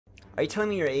Are you telling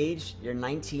me your age? You're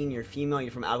 19, you're female,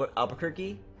 you're from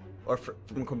Albuquerque? Or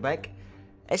from Quebec?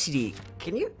 SCD,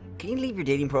 can you leave your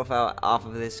dating profile off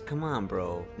of this? Come on,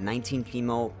 bro. 19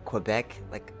 female, Quebec?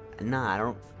 Like,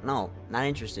 nah, not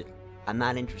interested. I'm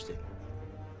not interested.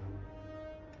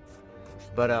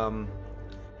 But,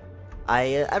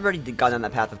 I've already gone down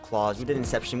that path of claws. We did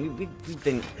Inception. We've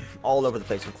been all over the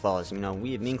place with claws. You know,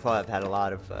 me and Claw have had a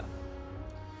lot of,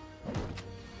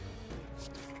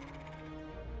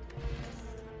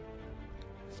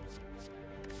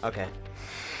 Okay.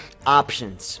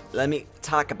 Options. Let me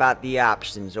talk about the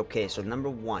options. Okay, so number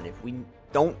one, if we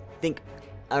don't think...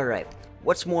 Alright,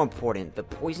 what's more important? The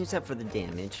poison set for the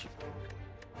damage,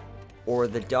 or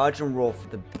the dodge and roll for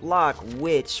the block,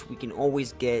 which we can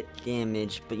always get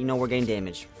damage, but you know we're getting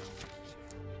damage.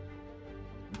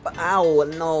 But, ow,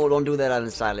 no, don't do that on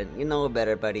the silent. You know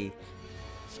better, buddy.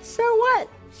 So what?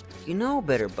 You know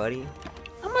better, buddy.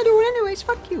 I'm gonna do it anyways,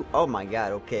 fuck you. Oh my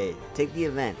god, okay. Take the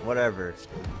event, whatever.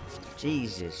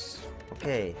 Jesus.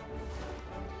 Okay.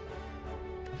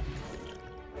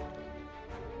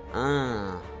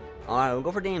 Alright, we'll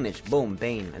go for damage. Boom,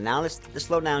 Bane. And now let's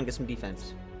slow down and get some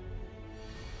defense.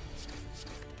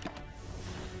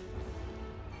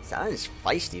 Silent's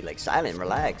feisty, like Silent,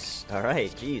 relax.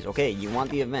 Alright, jeez, okay, you want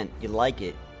the event. You like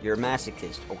it. You're a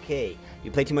masochist. Okay. You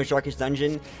played too much Darkest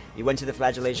Dungeon. You went to the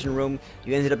flagellation room.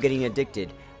 You ended up getting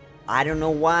addicted. I don't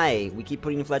know why we keep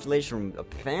putting in the flagellation room.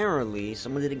 Apparently,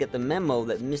 someone didn't get the memo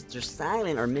that Mr.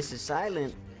 Silent or Mrs.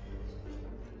 Silent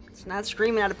is not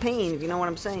screaming out of pain, if you know what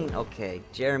I'm saying. Okay,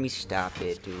 Jeremy, stop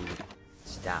it, dude.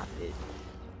 Stop it.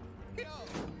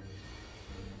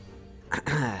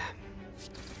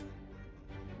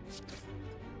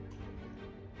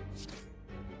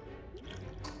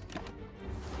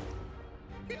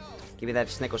 Give me that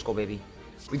Snickle Skull, baby.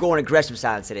 We going aggressive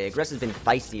side today. Aggressive's been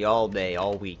feisty all day,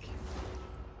 all week.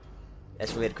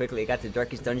 Escalated quickly. It got to the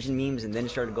Darkest Dungeon memes, and then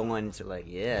started going into, like,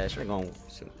 yeah, started going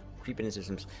creeping into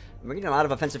some. We're getting a lot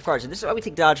of offensive cards, and this is why we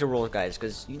take dodge and roll, guys,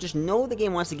 because you just know the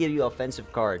game wants to give you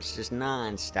offensive cards, just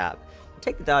non-stop.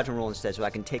 Take the dodge and roll instead, so I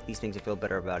can take these things and feel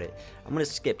better about it. I'm gonna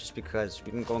skip just because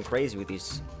we've been going crazy with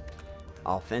these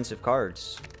offensive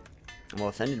cards. I'm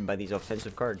offended by these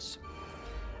offensive cards.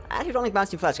 I actually don't like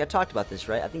Bouncing Flask. I talked about this,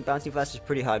 right? I think Bouncing Flask is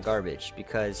pretty hot garbage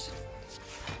because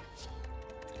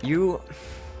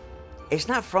it's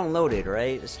not front loaded,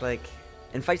 right? It's like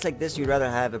in fights like this, you'd rather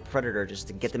have a Predator just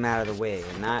to get them out of the way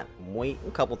and not wait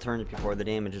a couple turns before the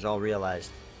damage is all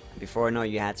realized. Before I know,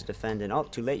 you had to defend, and oh,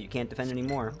 too late, you can't defend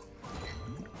anymore.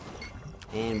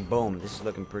 And boom, this is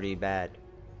looking pretty bad.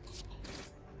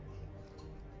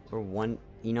 For one,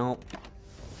 you know,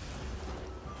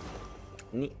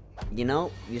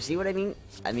 you see what I mean?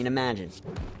 I mean, imagine.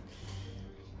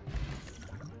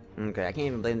 Okay, I can't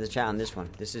even blame the chat on this one.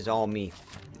 This is all me.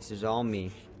 This is all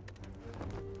me.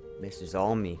 This is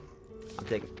all me. I'm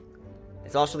taking...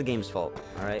 It's also the game's fault,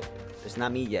 alright? It's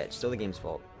not me yet. It's still the game's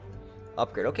fault.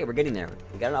 Upgrade. Okay, we're getting there.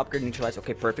 We got an upgrade neutralized.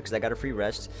 Okay, perfect, because I got a free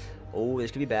rest. Oh, this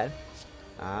could be bad.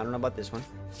 I don't know about this one.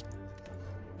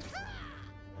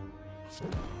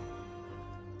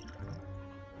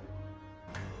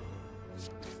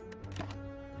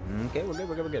 Okay, we're good,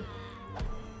 we're good, we're good.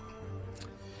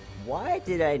 Why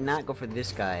did I not go for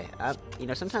this guy? You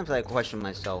know, sometimes I question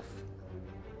myself.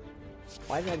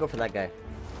 Why did I go for that guy?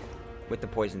 With the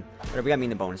poison. Whatever, we got me in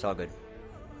the bone, it's all good.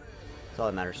 That's all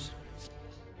that matters.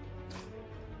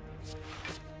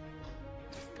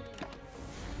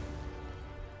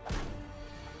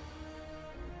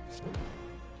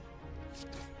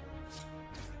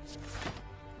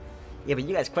 Yeah, but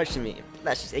you guys question me.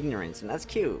 That's just ignorance, and that's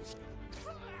cute.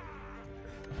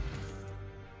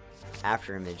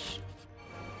 After image.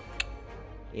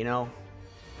 You know,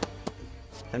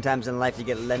 sometimes in life you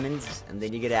get lemons and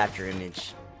then you get after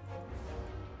image.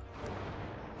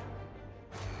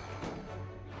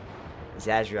 It's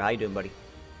Azure, how you doing, buddy?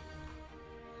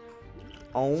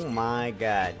 Oh my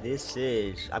god, this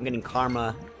is... I'm getting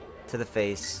karma to the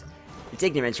face. It's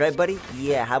ignorance, right, buddy?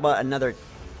 Yeah, how about another,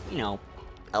 you know,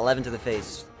 11 to the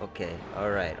face? Okay,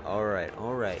 alright, alright,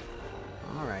 alright.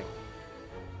 Alright.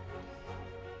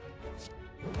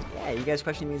 Yeah, you guys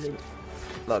question music?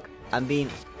 Look, I'm being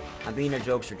a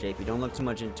jokester, JP. Don't look too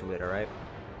much into it, alright?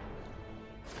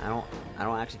 I don't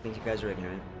actually think you guys are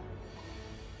ignorant.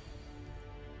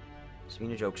 Just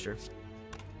being a jokester.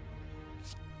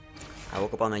 I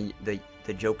woke up on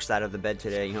the joke side of the bed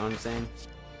today, you know what I'm saying?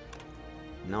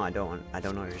 No, I don't. I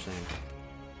don't know what you're saying.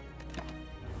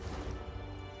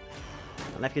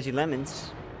 Life gives you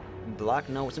lemons. Block?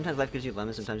 No, sometimes life gives you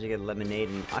lemons, sometimes you get lemonade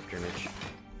and after image.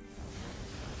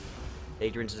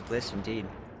 Ignorance is bliss, indeed.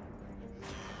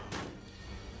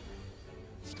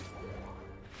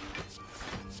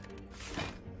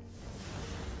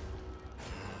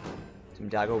 Some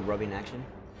doggo rubbing action.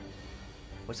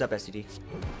 What's up, STD?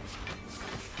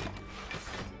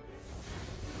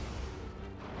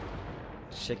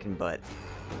 Chicken butt.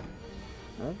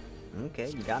 Oh,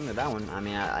 okay, you got me with that one. I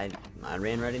mean, I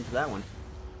ran right into that one.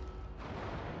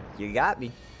 You got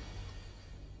me.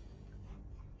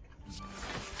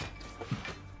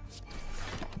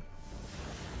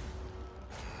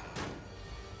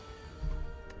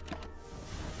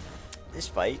 This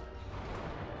fight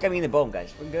got me in the bone,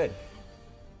 guys. We're good.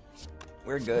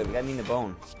 We're good. We got me in the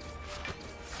bone.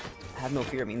 Have no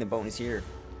fear. Me in the bone is here.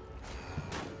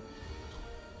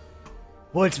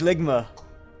 What's Ligma?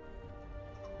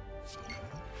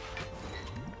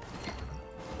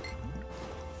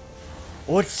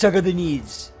 What's sucking the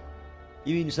knees?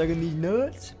 You mean sucking these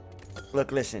nuts?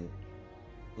 Look, listen.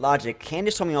 Logic.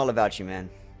 Candace told me all about you,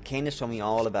 man. Candace told me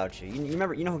all about you. You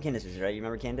remember? You know who Candace is, right? You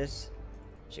remember Candace?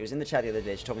 She was in the chat the other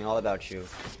day. She told me all about you.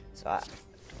 So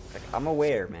I'm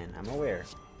aware, man. I'm aware.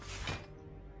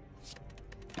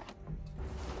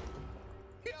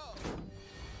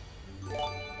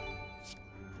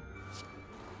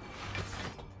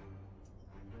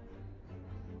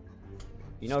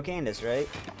 You know Candace, right?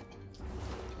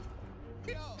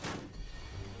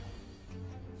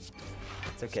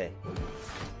 It's okay.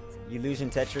 You lose in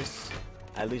Tetris,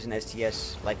 I lose in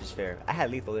STS. Life is fair. I had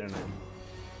lethal internet.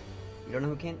 You don't know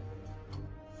who Candace?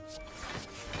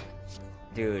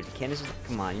 Dude, Candace is...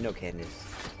 Come on, you know Candace.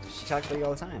 She talks about you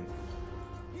all the time.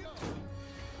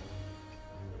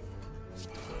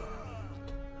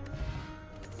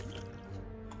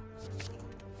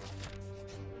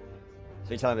 So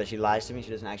you're telling me that she lies to me? She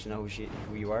doesn't actually know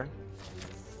who you are?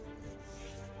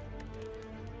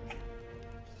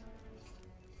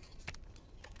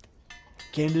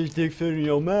 Candace dick fit in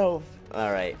your mouth.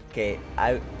 Alright, okay.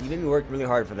 You made me work really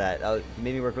hard for that. You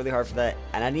made me work really hard for that,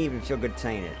 and I didn't even feel good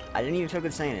saying it. I didn't even feel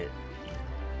good saying it.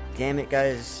 Damn it,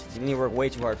 guys. You made me work way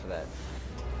too hard for that.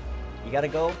 You gotta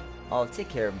go? Oh, take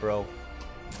care, bro.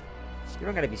 You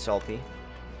don't gotta be salty.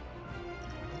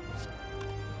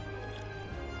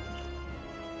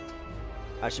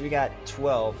 Alright, so we got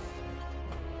 12.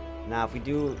 Now, if we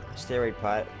do steroid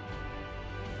pot...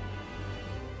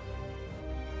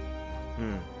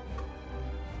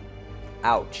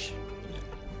 Ouch.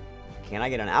 Can I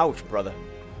get an ouch, brother?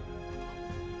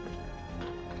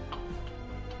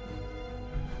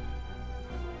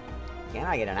 Can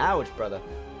I get an ouch, brother?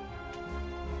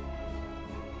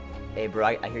 Hey, bro,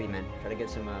 I hear you, man. Try to get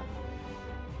some,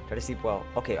 try to sleep well.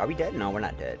 Okay, are we dead? No, we're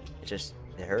not dead. It's just,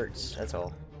 it hurts. That's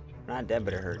all. We're not dead,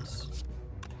 but it hurts.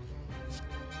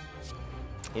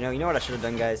 You know what I should have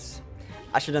done, guys?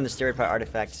 I should have done the steroid pot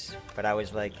artifacts, but I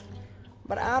was like,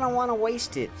 but I don't want to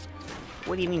waste it.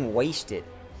 What do you mean waste it?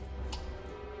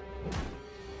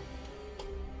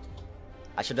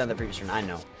 I should have done the previous turn. I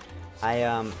know.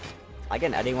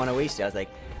 Again, I didn't want to waste it. I was like,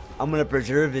 I'm gonna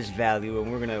preserve this value,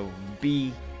 and we're gonna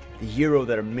be the hero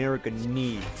that America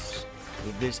needs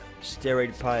with this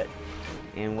steroid pot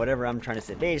and whatever I'm trying to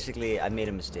say. Basically, I made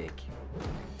a mistake,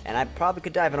 and I probably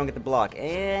could die if I don't get the block.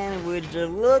 And would you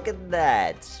look at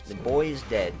that? The boy is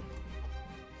dead.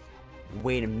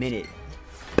 Wait a minute.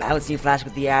 Balancing flash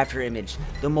with the after image.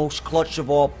 The most clutch of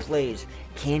all plays.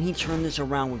 Can he turn this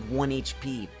around with 1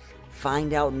 HP?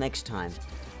 Find out next time.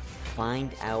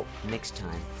 Find out next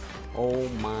time. Oh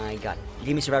my god. You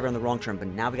gave me survivor on the wrong turn, but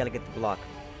now we gotta get the block.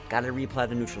 Gotta reapply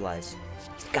the neutralize.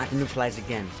 He's got to neutralize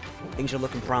again. Things are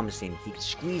looking promising. He's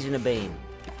squeezing a Bane.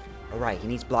 Alright, he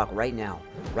needs block right now.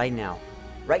 Right now.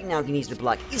 Right now he needs the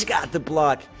block. He's got the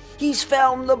block. He's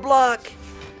found the block.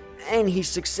 And he's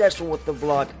successful with the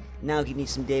block. Now he needs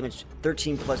some damage,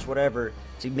 13 plus whatever,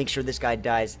 to make sure this guy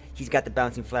dies. He's got the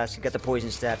bouncing flash, he's got the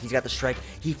poison staff, he's got the strike.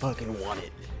 He fucking won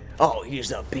it. Oh, he's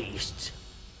a beast.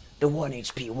 The 1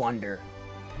 HP wonder.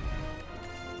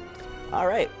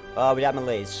 Alright, we got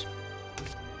Malaise.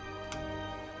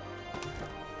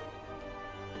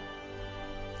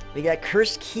 We got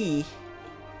Cursed Key,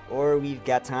 or we've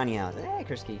got Tiny House.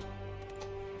 Cursed Key.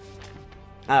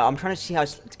 I'm trying to see how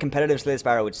competitive Slay the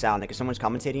Spire would sound. Like if someone's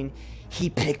commentating, he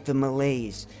picked the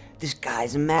Malaise. This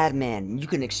guy's a madman. You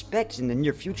can expect in the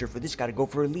near future for this guy to go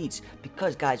for elites.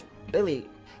 Because, guys, Billy,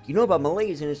 you know about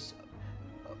Malaise and it's...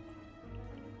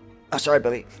 Oh, sorry,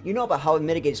 Billy. You know about how it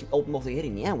mitigates open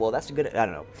multi-hitting. Yeah, well, that's a good... I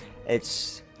don't know.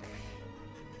 It's...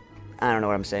 I don't know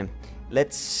what I'm saying.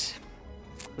 Let's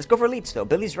go for elites, though.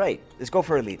 Billy's right. Let's go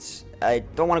for elites. I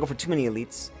don't want to go for too many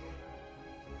elites.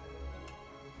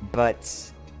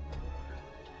 But...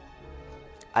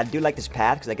 I do like this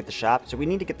path because I get the shop. So we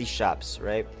need to get these shops,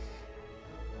 right?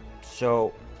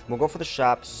 So we'll go for the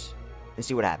shops and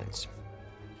see what happens.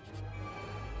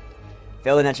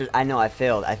 Failed the natural. I know, I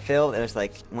failed. I failed, and it's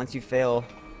like, once you fail,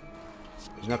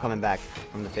 there's no coming back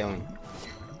from the failing.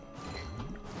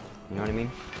 You know what I mean?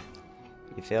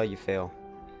 You fail, you fail.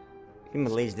 We can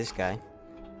malaise this guy.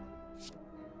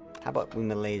 How about we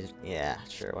malaise? Yeah,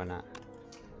 sure, why not?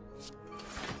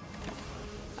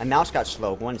 My mouse got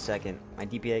slow. 1 second. My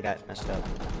DPA got messed up.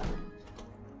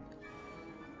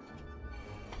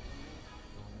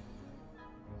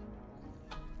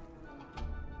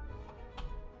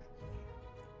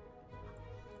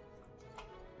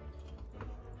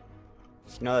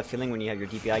 You know that feeling when you have your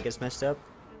DPI gets messed up?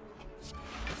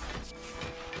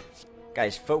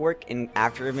 Guys, footwork in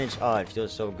after image, oh, it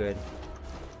feels so good.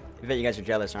 I bet you guys are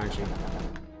jealous, aren't you?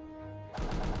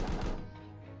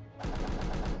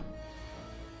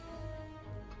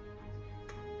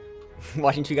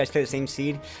 Watching two guys play the same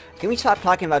seed? Can we stop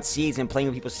talking about seeds and playing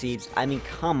with people's seeds? I mean,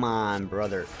 come on,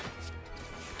 brother.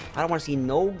 I don't want to see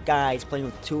no guys playing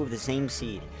with two of the same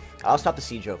seed. I'll stop the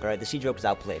seed joke, alright? The seed joke is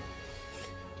outplayed.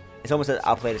 It's almost as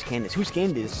outplayed as Candace. Who's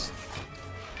Candace?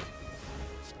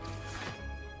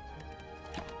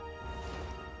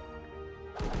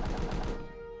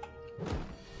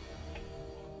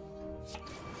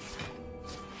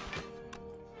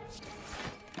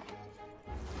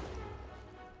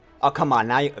 Oh, come on.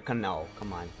 Now you... no,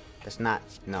 come on. That's not...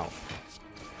 no.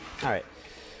 Alright.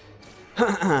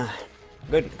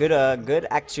 Good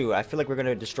Act 2. I feel like we're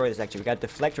gonna destroy this Act 2. We got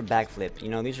deflect or backflip. You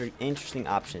know, these are interesting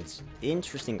options.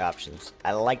 Interesting options.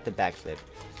 I like the backflip.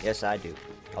 Yes, I do.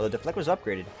 Although deflect was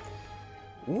upgraded.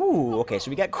 Ooh, okay, so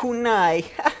we got kunai.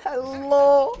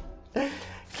 Hello.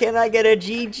 Can I get a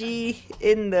GG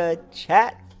in the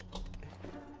chat?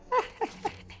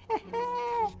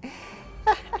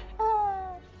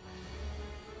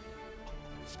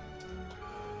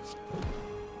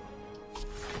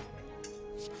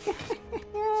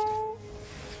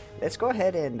 Let's go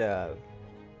ahead and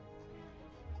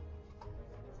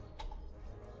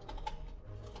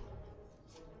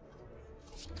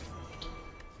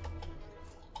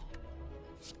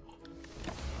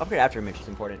upgrade after image is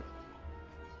important.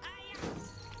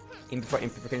 Even before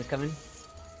Imperfect coming.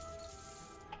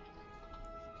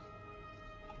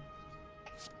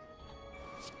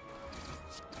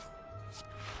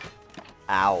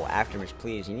 Ow, after image,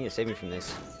 please. You need to save me from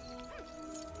this.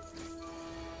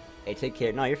 Hey, take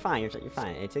care. No, you're fine. You're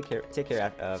fine. Hey, take care,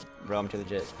 bro. I'm too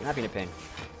legit. You're not being a pain.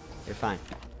 You're fine.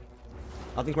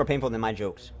 Nothing's more painful than my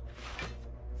jokes.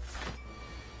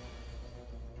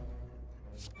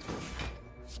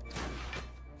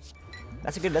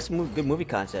 That's good movie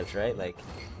concepts, right? Like,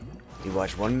 we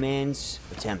watch one man's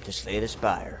attempt to slay the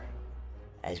spire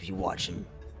as we watch him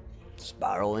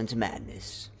spiral into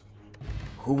madness.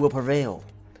 Who will prevail?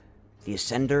 The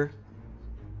Ascender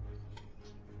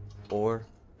or...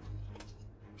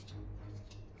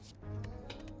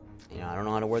 you know, I don't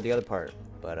know how to word the other part,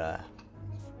 but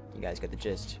you guys get the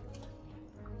gist.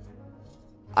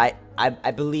 I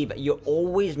believe you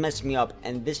always mess me up,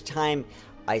 and this time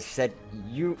I said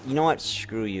you know what?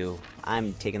 Screw you.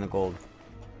 I'm taking the gold.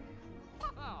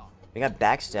 We got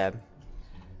backstab.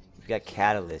 We got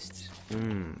catalyst.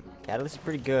 Catalyst is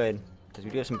pretty good because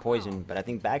we do have some poison, but I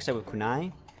think backstab with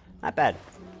kunai, not bad.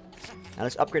 Now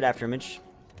let's upgrade after image.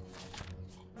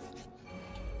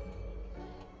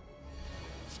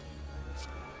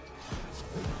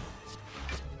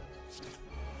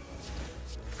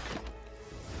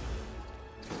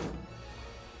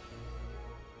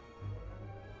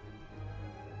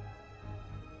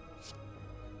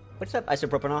 What's up,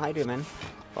 Isopropanol? How you doing, man?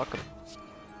 Welcome.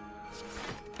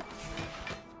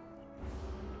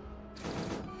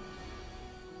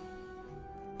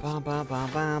 I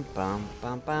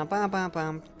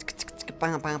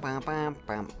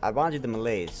want to do the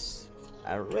malaise.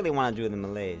 I really want to do the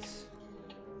malaise.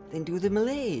 Then do the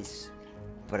malaise.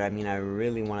 But I mean, I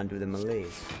really want to do the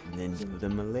malaise. Then do the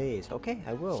malaise. Okay,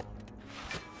 I will.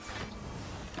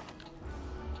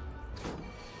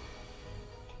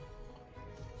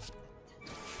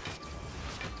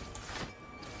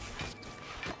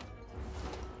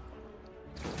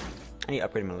 I need to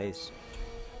upgrade malaise.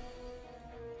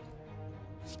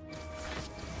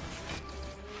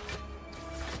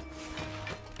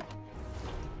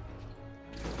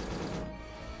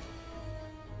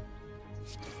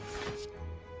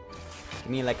 Give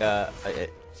me like a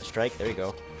strike. There you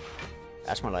go.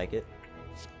 That's more like it.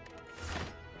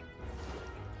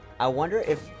 I wonder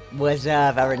if... what's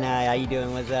up, Aranai? How you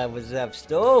doing? What's up? What's up,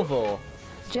 Stovall?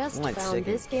 Just found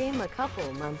this game a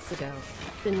couple months ago.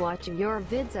 Been watching your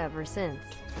vids ever since.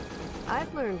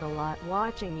 I've learned a lot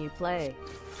watching you play.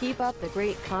 Keep up the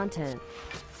great content.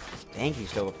 Thank you,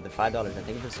 Stover, for the $5. And thank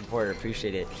you for the support. I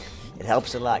appreciate it. It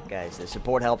helps a lot, guys. The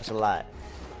support helps a lot.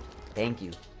 Thank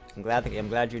you. I'm glad you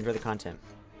enjoy the content.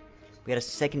 We had a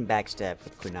second backstab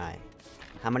with Kunai.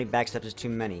 How many backstabs is too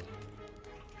many?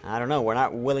 I don't know. We're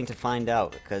not willing to find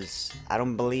out because I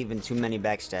don't believe in too many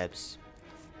backstabs.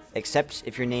 Except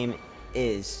if your name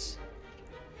is...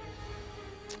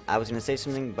 I was gonna say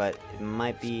something, but it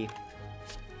might be...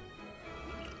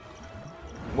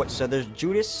 What? So there's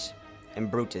Judas and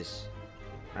Brutus,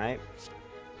 right?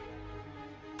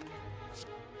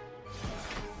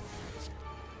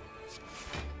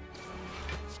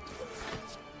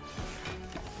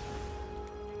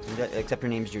 Except your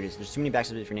name's Judas. There's too many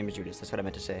backstabs if your name is Judas. That's what I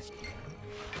meant to say.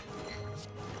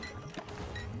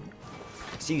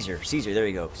 Caesar, there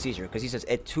you go. Caesar, because he says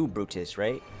et tu Brutus,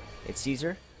 right? It's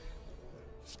Caesar.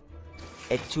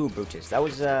 Et tu Brutus. That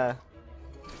was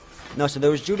no, so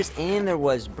there was Judas and there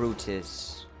was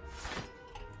Brutus.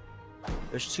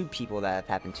 There's two people that have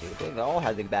happened to. They've all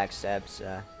had the backstabs.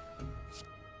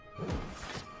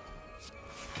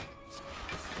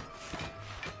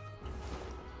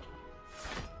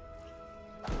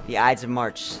 The Ides of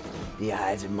March. The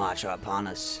Ides of March are upon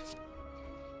us.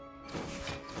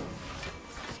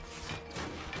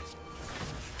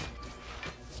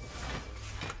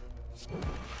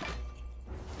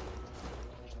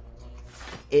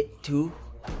 It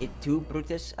too,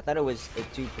 Brutus? I thought it was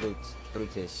it too,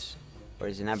 Brutus. Or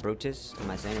is it not Brutus? Am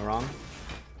I saying it wrong?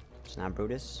 It's not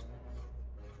Brutus.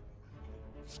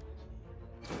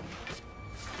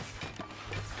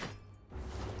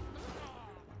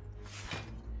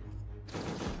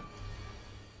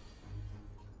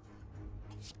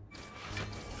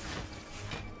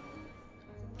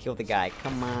 Kill the guy,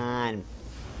 come on.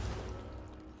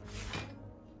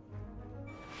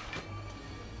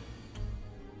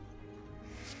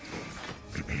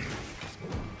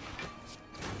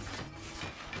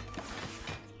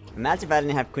 Imagine if I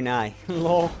didn't have kunai.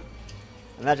 Lol.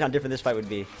 Imagine how different this fight would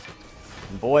be.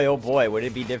 Boy, oh boy, would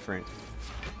it be different.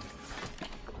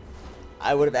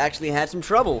 I would have actually had some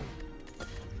trouble.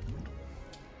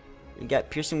 We got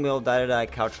piercing wheel, die,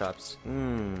 caltrops.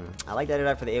 I like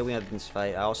die for the AoE of this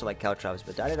fight. I also like caltrops,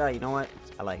 but die, you know what?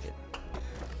 I like it.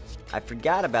 I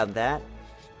forgot about that.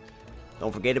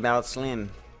 Don't forget about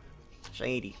Slim.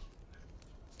 Shady.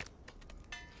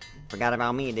 Forgot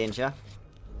about me, didn't ya?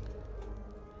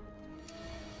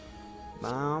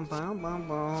 Bum, bum, bum,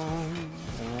 bum.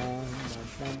 Bum,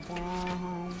 bum,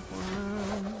 bum,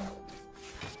 bum.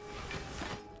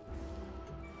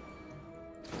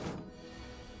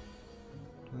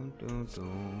 Dun, dun,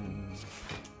 dun.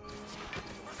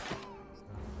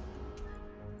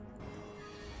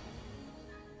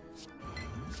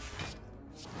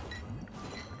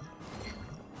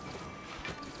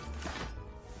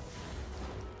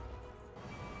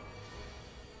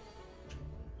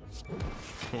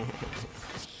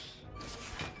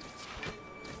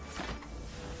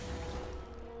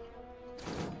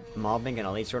 Mobbing and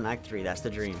Elite Sword in Act 3, that's the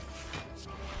dream.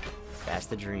 That's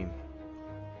the dream.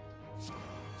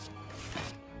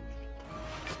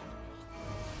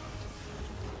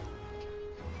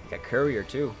 Got Courier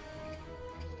too.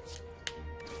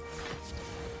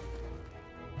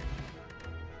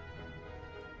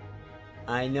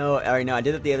 I know, I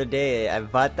did it the other day. I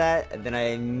bought that and then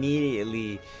I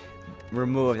immediately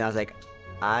removed and I was like,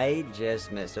 I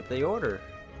just messed up the order.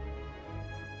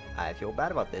 I feel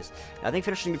bad about this. I think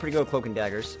Finisher should be pretty good with Cloak and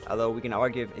Daggers, although we can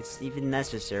argue if it's even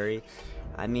necessary.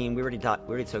 I mean, we already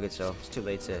took it, so it's too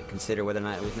late to consider whether or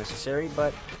not it was necessary,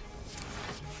 but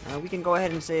we can go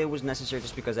ahead and say it was necessary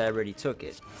just because I already took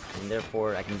it, and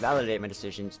therefore I can validate my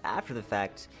decisions after the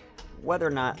fact whether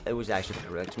or not it was actually the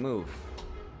correct move.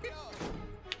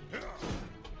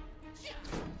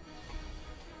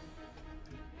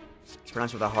 It's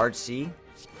pronounced with a hard C.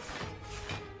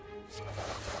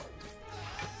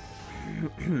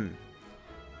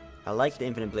 I like the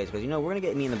Infinite Blades because, you know, we're gonna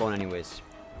get me in the bone anyways.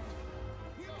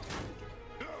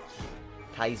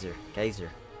 Kaiser. Kaiser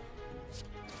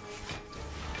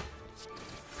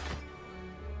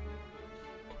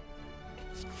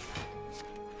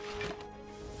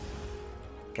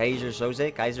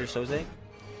Soze? Kaiser Soze?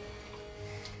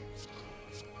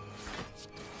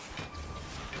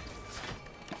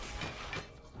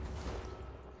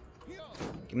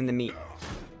 Give me the meat.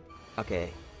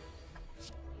 Okay.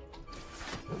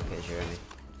 Okay, Jeremy.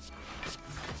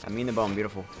 I mean the bone,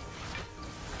 beautiful.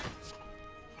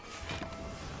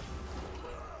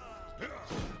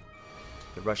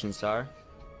 The Russian Tsar.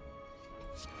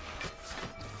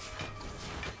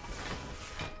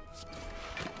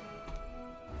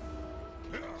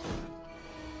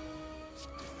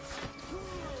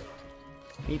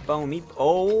 meep.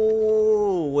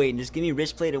 Oh, wait, just give me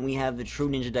wristplate and we have the true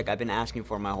ninja deck I've been asking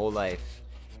for my whole life.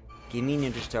 Give me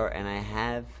Ninja Star and I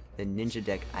have the ninja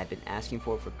deck I've been asking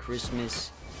for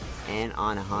Christmas and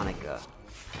on Hanukkah.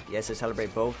 Yes, I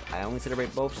celebrate both. I only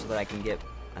celebrate both so that I can get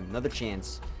another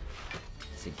chance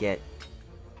to get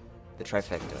the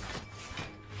trifecta.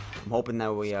 I'm hoping that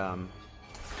I'm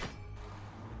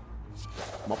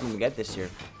hoping we get this year,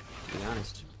 to be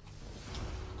honest.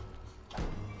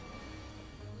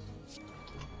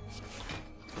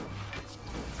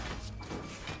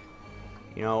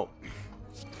 You know,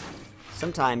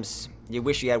 sometimes you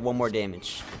wish you had one more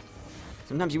damage.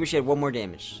 Sometimes you wish you had one more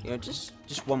damage. You know, just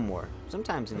one more.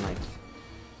 Sometimes in life.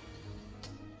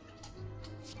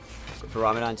 For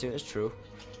Ramadan too, that's true.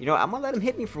 You know, I'm gonna let him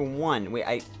hit me for one.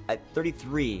 Wait, at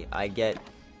 33, I get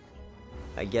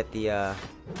the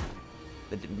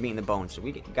meat and the bone. So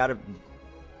we gotta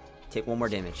take one more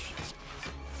damage.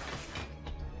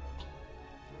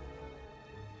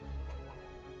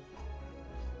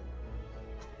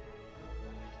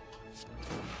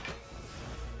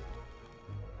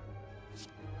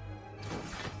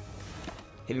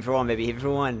 Hit me for one, baby. Hit me for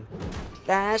one.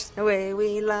 That's the way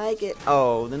we like it.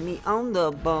 Oh, the meat on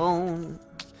the bone.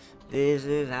 This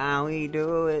is how we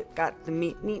do it. Got the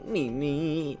meat.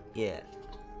 Yeah.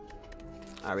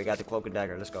 Alright, we got the cloak and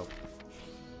dagger. Let's go.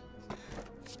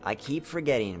 I keep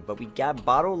forgetting, but we got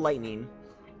bottle lightning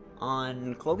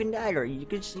on cloak and dagger. You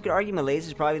could argue Malaise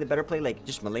is probably the better play. Like,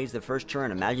 just Malaise the first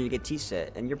turn. Imagine you get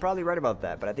T-set. And you're probably right about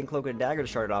that. But I think cloak and dagger to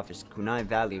start it off is kunai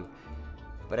value.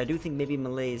 But I do think maybe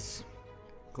Malaise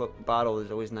bottle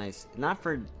is always nice. Not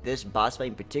for this boss fight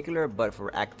in particular, but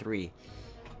for Act 3.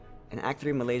 And Act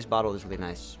 3 Malaise bottle is really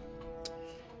nice.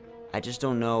 I just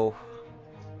don't know.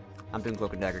 I'm doing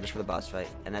cloak and dagger just for the boss fight.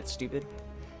 And that's stupid.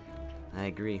 I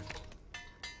agree.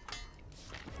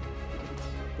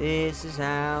 This is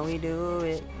how we do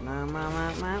it. Yeah.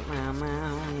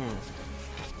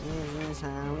 This is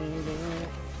how we do it.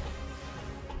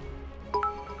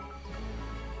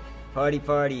 Party,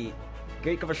 party.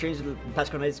 Great couple streams in the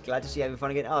past couple nights. Glad to see you having fun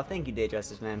again. Oh, thank you, Day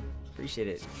Justice, man. Appreciate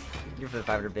it. Thank you for the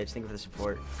 500 bits. Thank you for the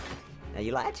support. Now,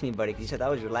 you lied to me, buddy, because you said that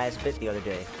was your last bit the other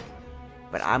day.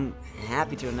 But I'm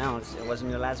happy to announce it wasn't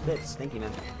your last bits. Thank you,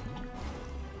 man.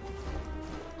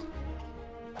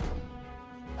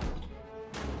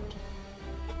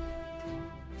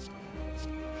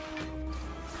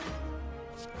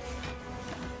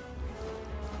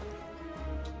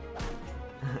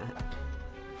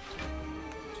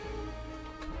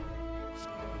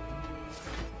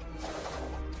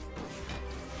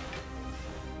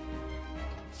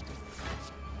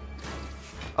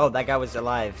 Oh, that guy was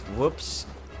alive. Whoops.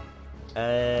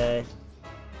 It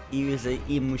was a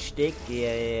mistake.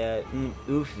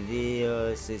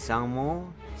 C'est sans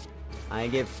I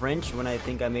get French when I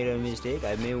think I made a mistake.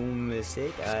 I made a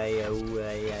mistake. I don't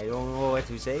know what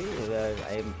to say.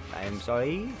 I am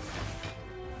sorry.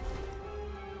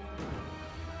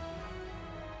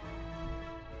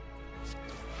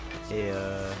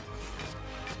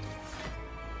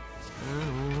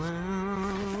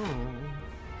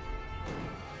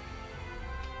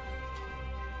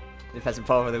 Defensive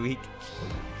power of the week.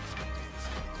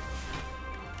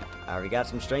 Alright, we got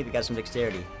some strength, we got some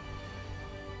dexterity.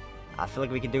 I feel like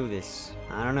we can do this.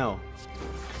 I don't know.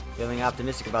 Feeling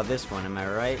optimistic about this one, am I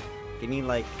right? Give me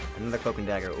like another cloak and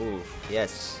dagger. Ooh,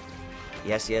 yes.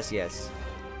 Yes.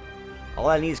 All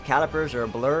I need is calipers or a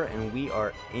blur, and we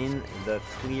are in the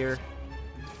clear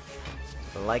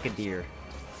like a deer.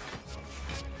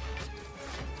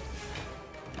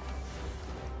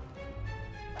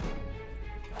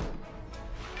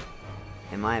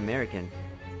 Am I American?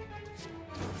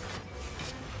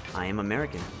 I am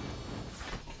American.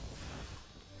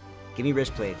 Give me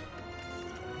wristplate.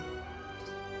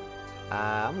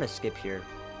 I'm gonna skip here.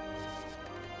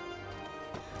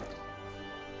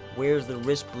 Where's the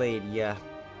wristblade? Yeah.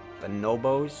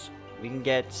 Bonobos. We can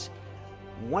get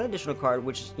one additional card,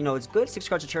 which, you know, it's good, 6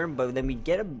 cards a turn, but then we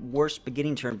get a worse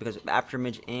beginning turn because of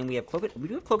Afterimage, and we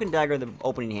do have Cloak and Dagger in the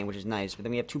opening hand, which is nice, but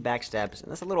then we have 2 backstabs,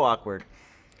 and that's a little awkward.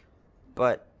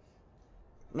 But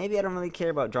maybe I don't really care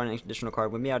about drawing an additional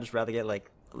card. Maybe I'll just rather get, like,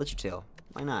 a Lich Tail.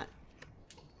 Why not?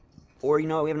 Or, you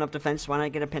know, we have enough defense, why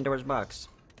not get a Pandora's Box?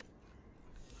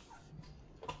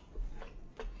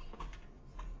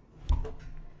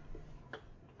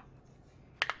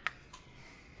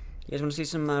 You guys want to see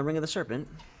some Ring of the Serpent?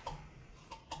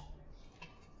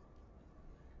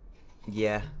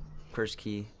 Yeah. Curse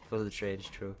Key. Fills the trade, it's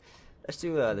true. Let's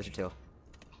do Lich Tail.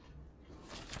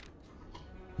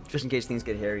 Just in case things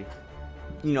get hairy.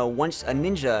 You know, once a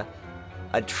ninja,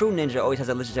 a true ninja always has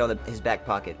a Lich Tail in his back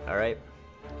pocket, alright?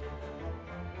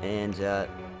 And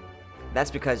that's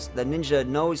because the ninja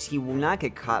knows he will not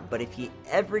get caught, but if he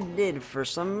ever did, for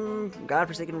some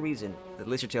godforsaken reason, the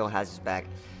lizard tail has his back.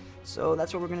 So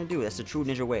that's what we're gonna do. That's the true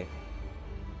ninja way.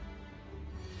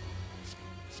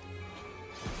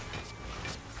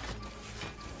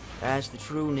 That's the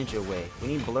true ninja way. We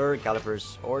need blur,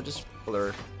 gallopers, or just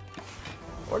blur.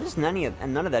 Or just none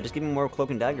of that. Just give me more cloak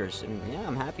and daggers. And yeah,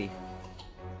 I'm happy.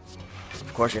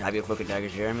 Of course you're happy with cloak and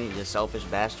daggers, Jeremy, you selfish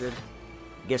bastard.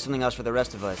 Get something else for the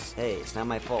rest of us. Hey, it's not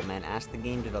my fault, man. Ask the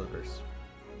game developers.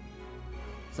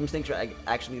 Some snakes are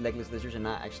actually legless lizards and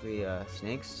not actually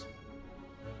snakes.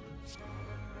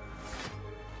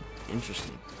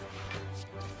 Interesting.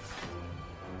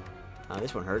 Oh,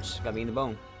 this one hurts. Got me in the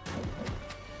bone.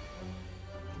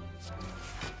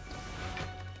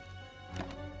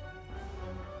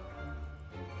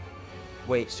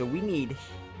 Wait, so we need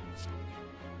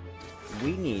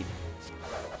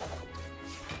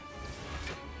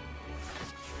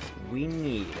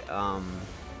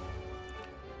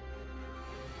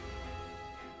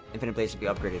infinite blades to be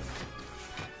upgraded.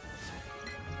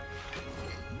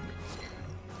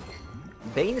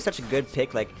 Bane is such a good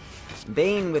pick. Like,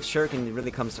 Bane with Shuriken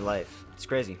really comes to life. It's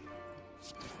crazy.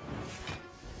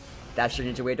 Dash your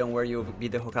ninja way, don't worry, you'll be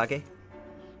the Hokage.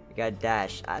 We got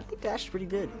Dash. I think Dash is pretty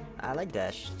good. I like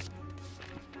Dash.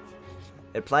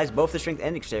 It applies both the strength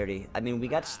and dexterity. I mean, we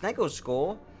got Sneko's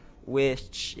Skull,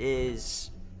 which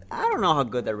is... I don't know how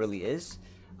good that really is.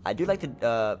 I do like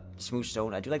the Smooth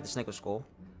Stone. I do like the Sneko's Skull.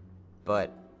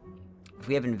 But if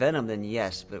we have Envenom, then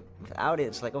yes. But without it,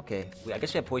 it's like, okay. I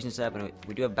guess we have Poison Sap, and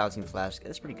we do have Bouncing Flask.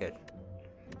 That's pretty good.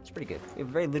 It's pretty good. We have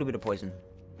very little bit of poison.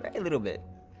 Very little bit.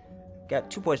 Got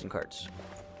 2 poison cards.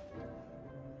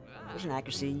 There's an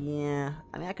accuracy, yeah.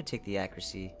 I mean, I could take the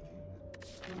accuracy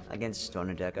against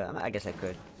Stoner Deca. I guess I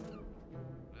could.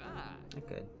 I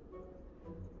could.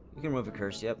 We can remove a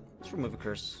curse, yep. Let's remove a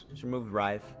curse. Let's remove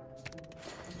Writhe.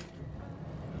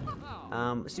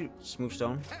 Let's do Smooth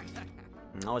Stone.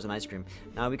 Always an ice cream.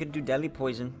 Now we could do Deadly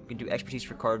Poison. We can do Expertise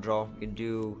for card draw. We can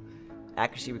do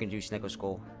Accuracy. We can do Sneko's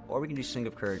Skull. Or we can do Sling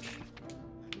of Courage.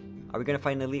 Are we gonna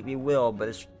fight an elite? We will, but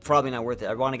it's probably not worth it.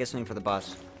 I want to get something for the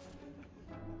boss.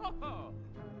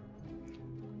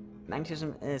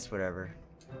 Magnetism, it's whatever.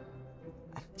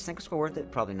 Is Sneko's Skull worth it?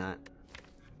 Probably not.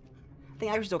 I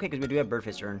think Accuracy's okay because we do have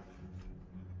Birdfist Urn.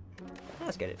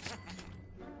 Let's get it.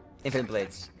 Infinite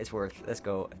Blades. It's worth. Let's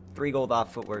go. 3 gold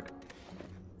off footwork.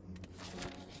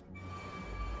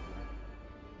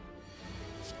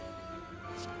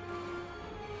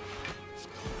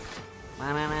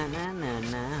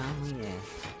 Yeah.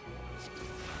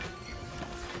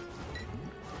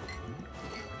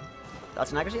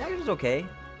 That's an accuracy. Accuracy's okay.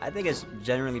 I think it's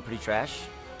generally pretty trash.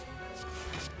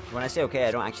 When I say okay,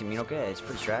 I don't actually mean okay. It's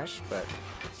pretty trash, but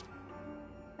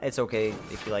it's okay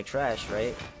if you like trash,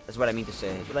 right? That's what I mean to say.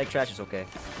 If you like trash, it's okay.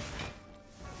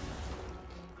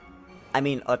 I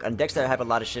mean, look, on decks that have a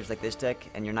lot of shifts like this deck,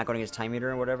 and you're not going against Time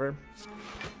Eater or whatever,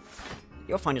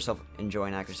 you'll find yourself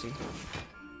enjoying accuracy.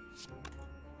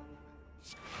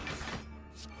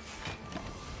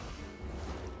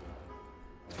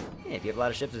 Yeah, if you have a lot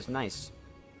of shifts, it's nice.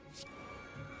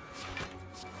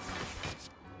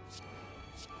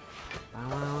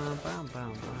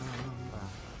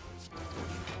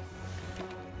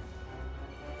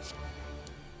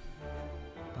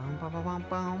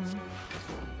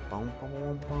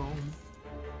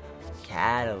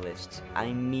 Catalyst.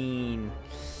 I mean,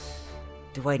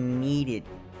 do I need it?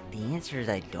 The answer is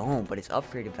I don't, but it's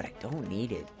upgraded, but I don't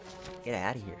need it. Get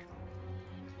out of here.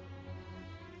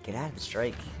 Get out of the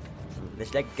strike. This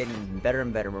deck is getting better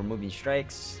and better. We're moving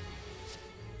strikes.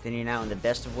 Thinning it out in the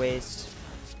best of ways.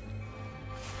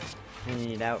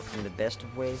 Thinning it out in the best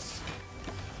of ways.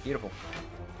 Beautiful.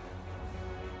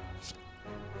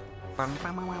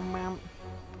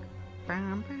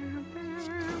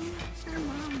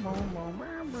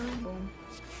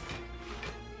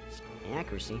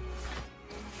 Accuracy.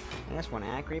 That's one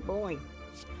accurate boy.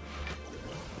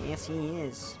 Yes, he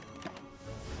is.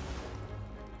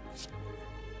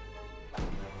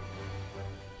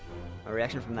 A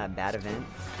reaction from that bad event.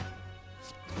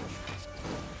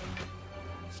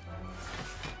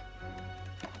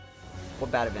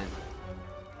 What bad event?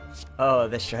 Oh,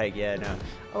 the strike, yeah, no.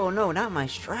 Oh no, not my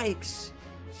strikes!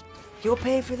 You'll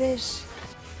pay for this!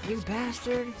 You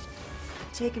bastard!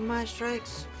 Taking my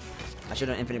strikes! I should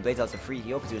have done Infinite Blades out as a free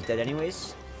heal because he was dead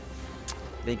anyways.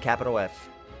 Big capital F.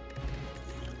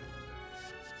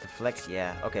 Deflects,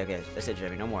 yeah. Okay, okay. That's it,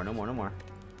 Jeremy. No more, no more, no more.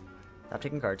 Stop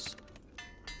taking cards.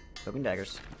 Cloak and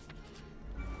daggers.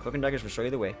 Cloak and daggers will show you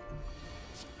the way.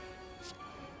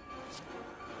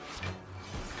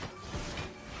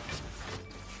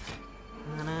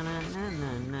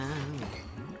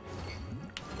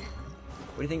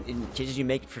 What do you think? It changes you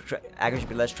make for accuracy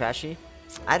be less trashy?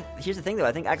 Here's the thing though.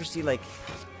 I think accuracy, like,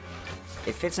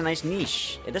 it fits a nice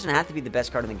niche. It doesn't have to be the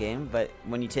best card in the game, but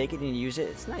when you take it and you use it,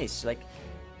 it's nice. Like,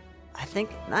 I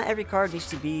think not every card needs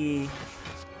to be...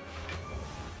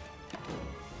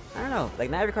 I don't know. Like,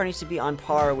 not every card needs to be on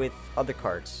par with other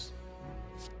cards.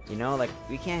 You know, like,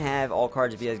 we can't have all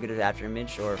cards be as good as After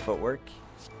Image or Footwork.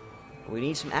 We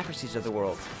need some accuracies of the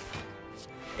world.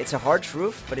 It's a hard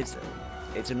truth, but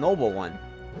it's a noble one.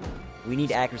 We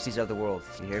need accuracies of the world.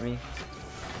 You hear me?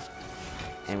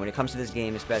 And when it comes to this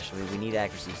game especially, we need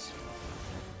accuracies.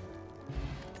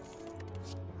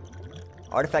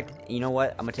 Artifact, you know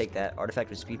what? I'm gonna take that. Artifact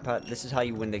with speed pot. This is how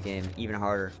you win the game, even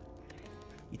harder.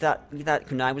 You thought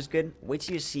Kunai was good? Wait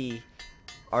till you see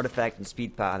Artifact and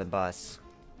speed pot on the boss.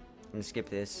 I'm gonna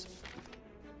skip this.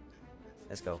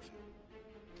 Let's go.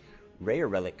 Rare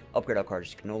Relic. Upgrade our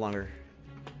cards. You can no longer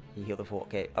heal the full.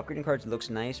 Okay, upgrading cards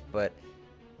looks nice, but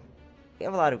we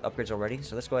have a lot of upgrades already,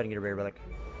 so let's go ahead and get a Rare Relic.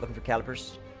 Looking for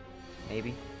calipers?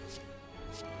 Maybe.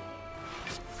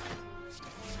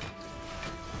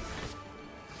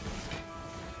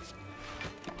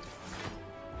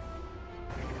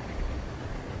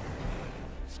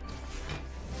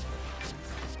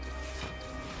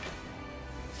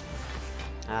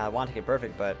 I want to get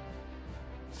perfect, but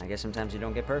I guess sometimes you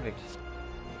don't get perfect.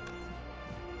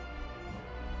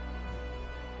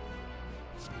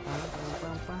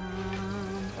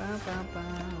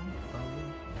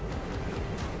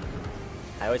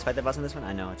 I always fight the boss on this one?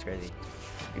 I know, it's crazy.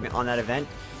 Even on that event?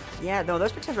 Yeah, no,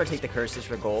 there's times where I take the curses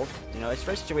for gold. You know, it's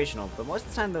very situational, but most of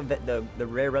the time the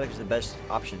rare relic is the best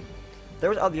option. There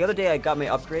was the other day I got my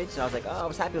upgrades, and I was like, oh, I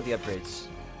was happy with the upgrades.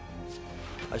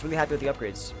 I was really happy with the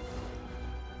upgrades.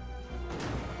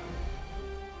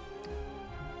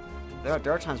 There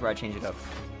are times where I change it up.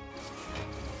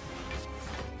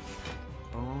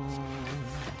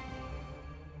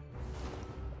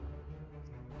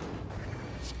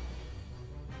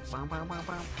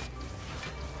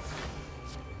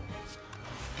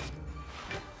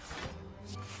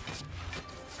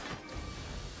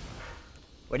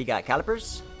 What do you got?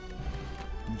 Calipers?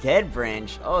 Dead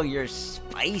branch. Oh, you're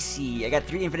spicy. I got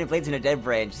 3 infinite blades and a dead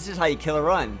branch. This is how you kill a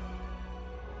run.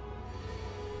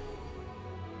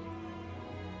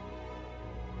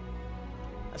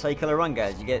 That's how you kill a run,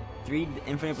 guys. You get 3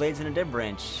 infinite blades and a dead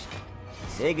branch.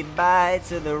 Say goodbye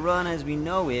to the run as we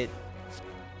know it.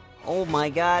 Oh my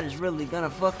god, it's really gonna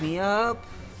fuck me up.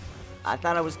 I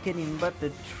thought I was kidding, but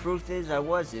the truth is I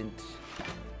wasn't.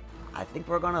 I think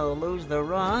we're gonna lose the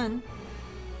run.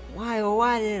 Why, oh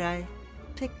why did I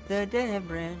pick the dead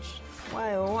branch?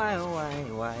 Why, oh why, oh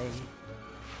why?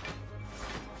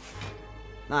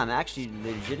 No, I'm actually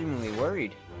legitimately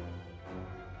worried.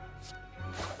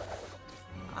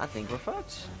 I think we're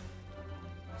fucked.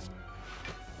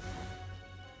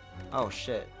 Oh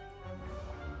shit.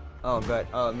 Oh good.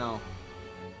 Oh no.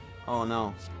 Oh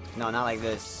no. No, not like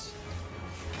this.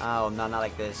 Oh no, not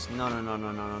like this. No, no, no,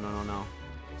 no, no, no, no, no, no.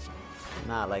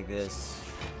 Not like this.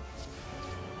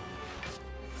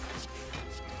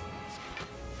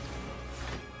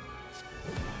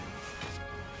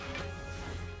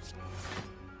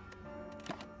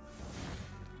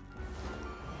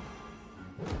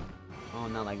 Oh,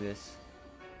 not like this.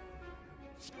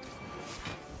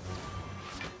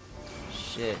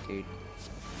 Shit, dude.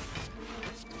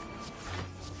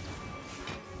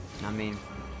 I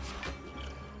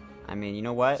mean, you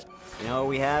know what? You know what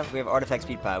we have? We have Artifact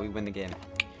Speed Pot. We win the game.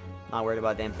 Not worried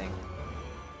about a damn thing.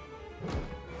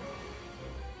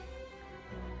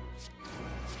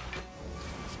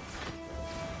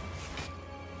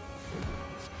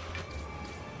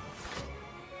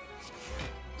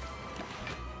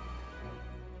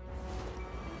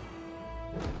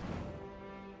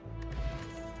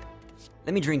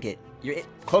 Let me drink it. You're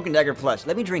Cloak and Dagger Plus.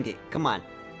 Let me drink it. Come on.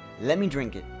 Let me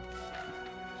drink it.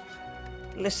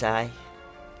 Lissai.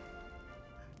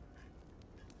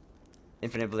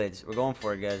 Infinite Blades. We're going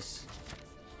for it, guys.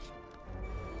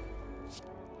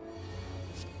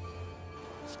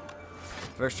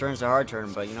 First turn's a hard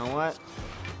turn, but you know what?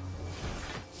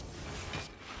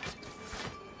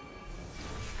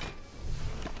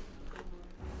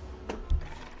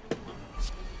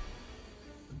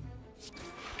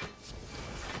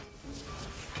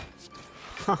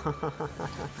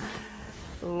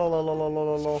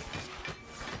 Lol.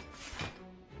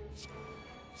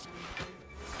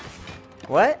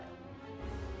 What?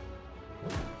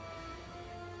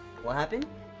 What happened?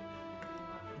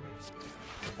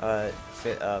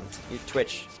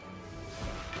 Twitch.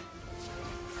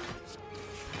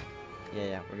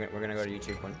 Yeah, we're gonna go to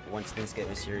YouTube once things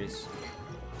get serious.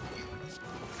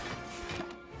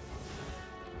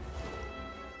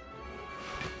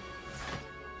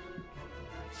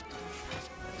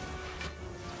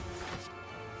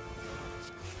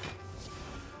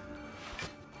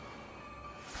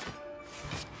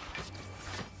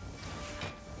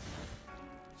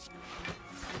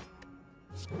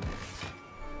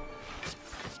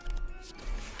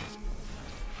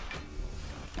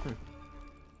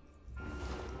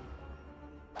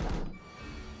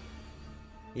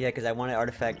 Yeah, because I wanted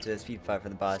artifact to speed 5 for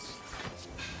the boss.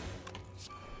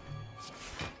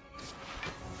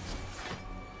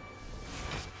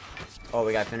 Oh,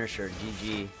 we got finisher.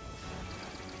 GG.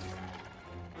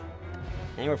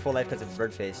 And we're full life because of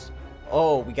bird face.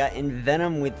 Oh, we got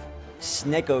Envenom with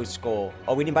Snecko Skull.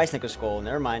 Oh, we didn't buy Snecko Skull.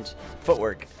 Never mind.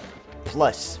 Footwork.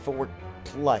 Plus. Footwork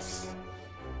plus.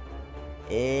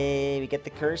 We get the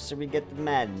curse or we get the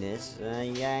madness.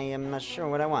 Yeah, I'm not sure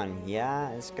what I want.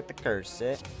 Yeah, let's get the curse.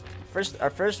 Our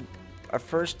first,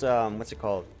 what's it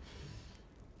called?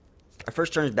 Our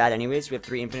first turn is bad anyways. We have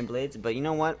 3 infinite blades, but you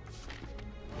know what?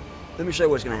 Let me show you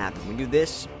what's gonna happen. We do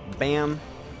this, bam,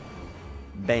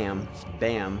 bam,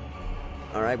 bam.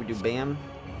 All right, we do bam.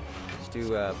 Let's do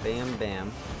bam,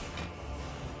 bam.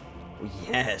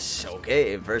 Yes.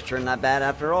 Okay, first turn not bad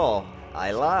after all.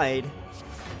 I lied.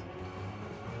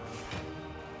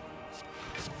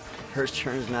 First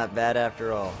turn's not bad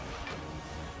after all.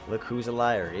 Look who's a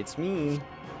liar. It's me.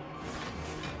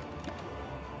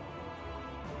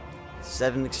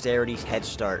 7 dexterity head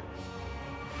start.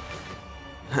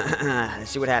 Let's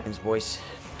see what happens, boys.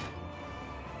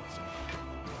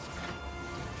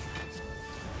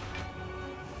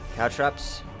 Cow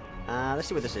traps. Let's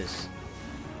see what this is.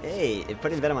 Hey, it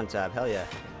put Venom on top. Hell yeah.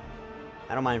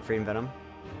 I don't mind free Venom.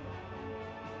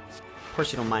 Of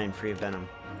course you don't mind free Venom.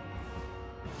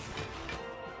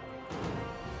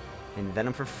 And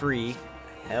Venom for free.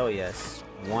 Hell yes.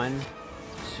 1,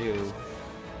 2.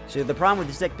 So the problem with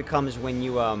this deck becomes when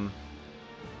you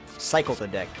cycle the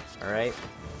deck. Alright?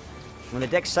 When the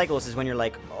deck cycles is when you're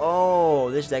like,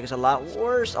 oh, this deck is a lot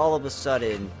worse all of a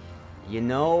sudden. You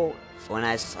know, when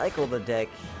I cycle the deck,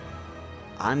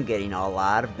 I'm getting a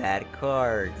lot of bad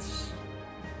cards.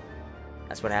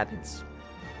 That's what happens.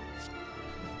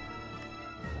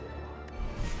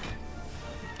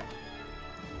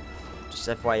 Just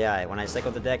FYI, when I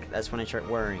cycle the deck, that's when I start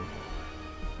worrying.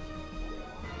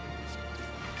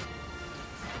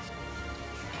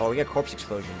 Oh, we got Corpse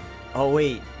Explosion. Oh,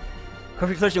 wait.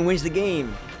 Corpse Explosion wins the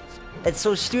game. That's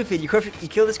so stupid. You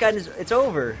kill this guy and it's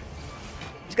over. You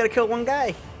just gotta kill one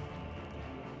guy.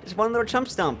 Just one little chump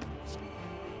stump.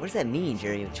 What does that mean,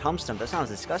 Jerry? Chump stump? That sounds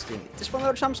disgusting. Just one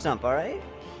little chump stump, alright?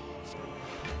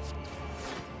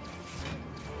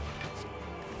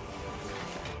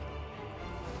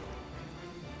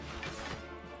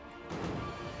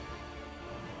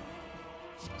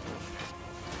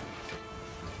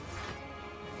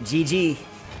 GG.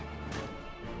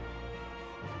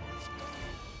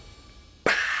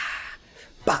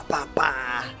 Ba ba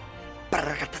ba.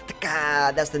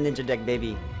 That's the ninja deck,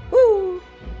 baby. Woo!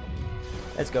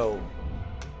 Let's go.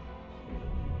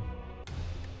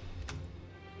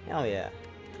 Hell yeah.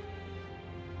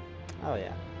 Oh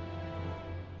yeah.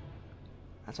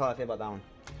 That's how I feel about that one.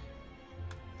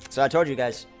 So I told you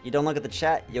guys, you don't look at the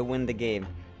chat, you'll win the game.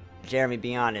 Jeremy,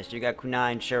 be honest. You got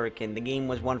kunai and shuriken. The game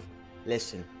was one.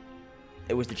 Listen,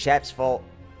 it was the chat's fault.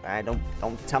 Alright,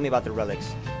 don't tell me about the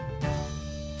relics.